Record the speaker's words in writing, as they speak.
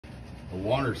The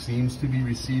water seems to be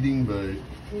receding, but...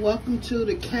 Welcome to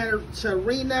the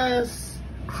Catarina's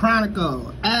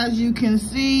Chronicle. As you can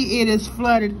see, it is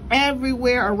flooded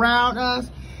everywhere around us.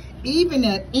 Even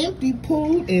that empty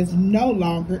pool is no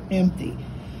longer empty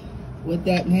with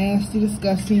that nasty,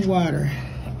 disgusting water.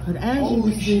 But as you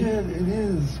can see, shit, it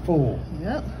is full.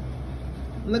 Yep.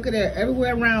 Look at it,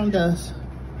 everywhere around us.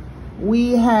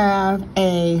 We have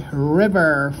a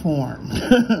river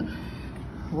formed.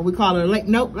 What we call it, a lake?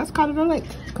 Nope, let's call it a lake.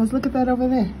 Because look at that over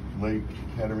there. Lake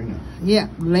Catarina. Yeah,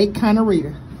 Lake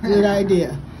Catarina. Good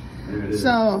idea. There it is.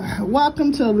 So,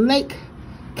 welcome to Lake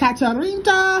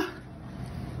Catarina,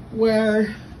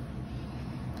 where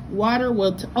water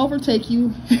will overtake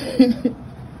you.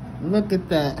 Look at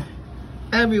that.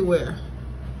 Everywhere.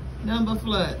 Number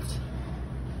floods.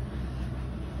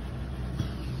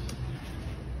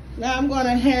 Now I'm going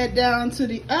to head down to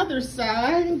the other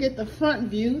side and get the front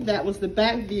view. That was the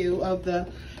back view of the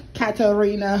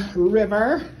Catarina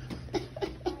River.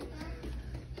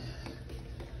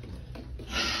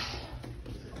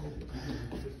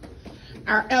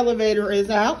 Our elevator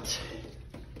is out.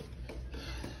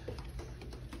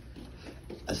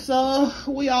 So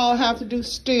we all have to do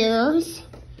stairs.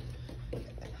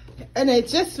 And they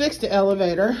just fixed the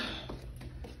elevator.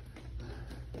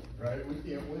 Right? We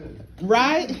can't win.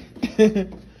 Right?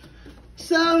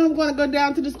 So I'm going to go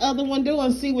down to this other window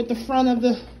and see what the front of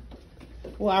the...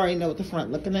 Well, I already know what the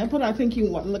front looking at, but I think you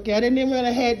want to look at it. And then we're going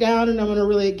to head down and I'm going to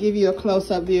really give you a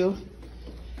close-up view.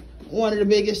 One of the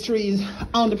biggest trees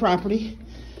on the property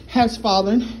has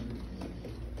fallen.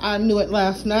 I knew it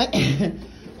last night.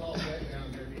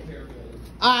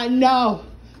 I know.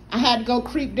 I had to go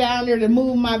creep down there to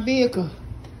move my vehicle.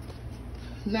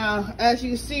 Now, as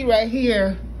you see right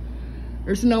here,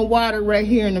 there's no water right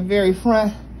here in the very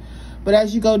front. But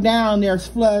as you go down, there's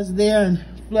floods there and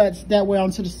floods that way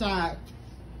onto the side.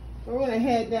 We're gonna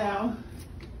head down.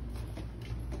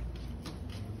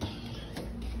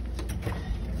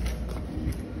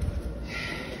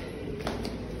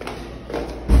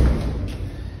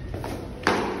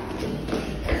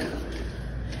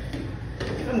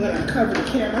 I'm gonna cover the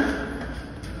camera.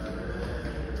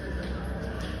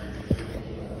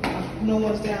 No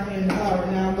one's down here in the hall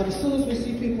right now, but as soon as we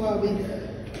see people, I'll be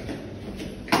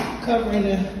covering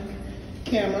the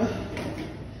camera.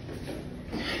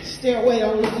 Stairway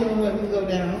always doing what we go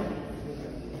down.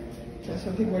 That's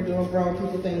what people are doing, grown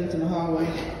people things in the hallway.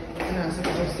 They're not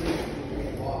supposed to.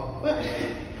 But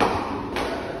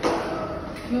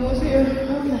no one's here.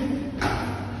 Okay.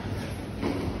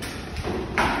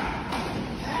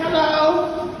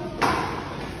 Hello.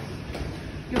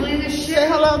 Say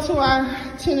hello to our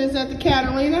tenants at the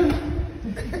Catarina.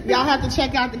 Y'all have to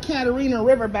check out the Catarina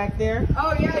River back there.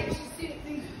 Oh yeah, you should see it.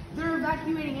 They're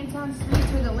evacuating in-town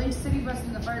streets with the Lake City bus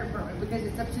and the fire department because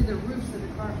it's up to the roofs of the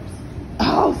cars.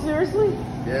 Oh, seriously?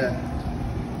 Yeah.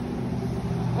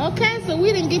 Okay, so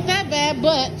we didn't get that bad,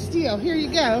 but still, here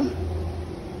you go.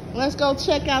 Let's go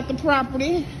check out the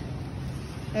property.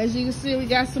 As you can see, we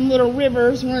got some little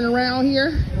rivers running around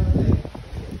here.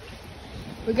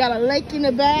 We got a lake in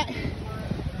the back,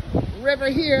 river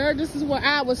here. This is where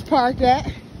I was parked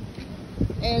at.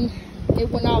 And it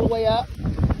went all the way up.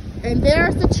 And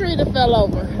there's the tree that fell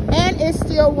over. And it's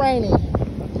still raining.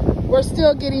 We're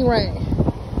still getting rain.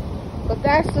 But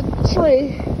that's the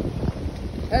tree,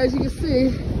 as you can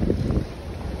see.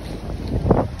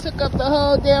 Took up the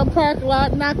whole damn parking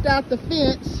lot, knocked out the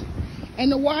fence.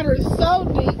 And the water is so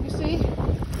deep, you see?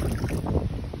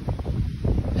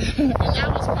 And I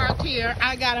was parked here.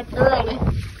 I got up early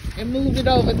and moved it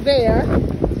over there.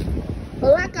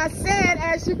 But like I said,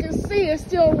 as you can see, it's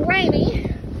still raining.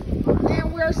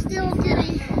 And we're still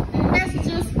getting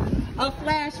messages of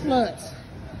flash floods.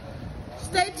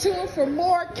 Stay tuned for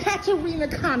more Catarina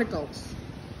Chronicles.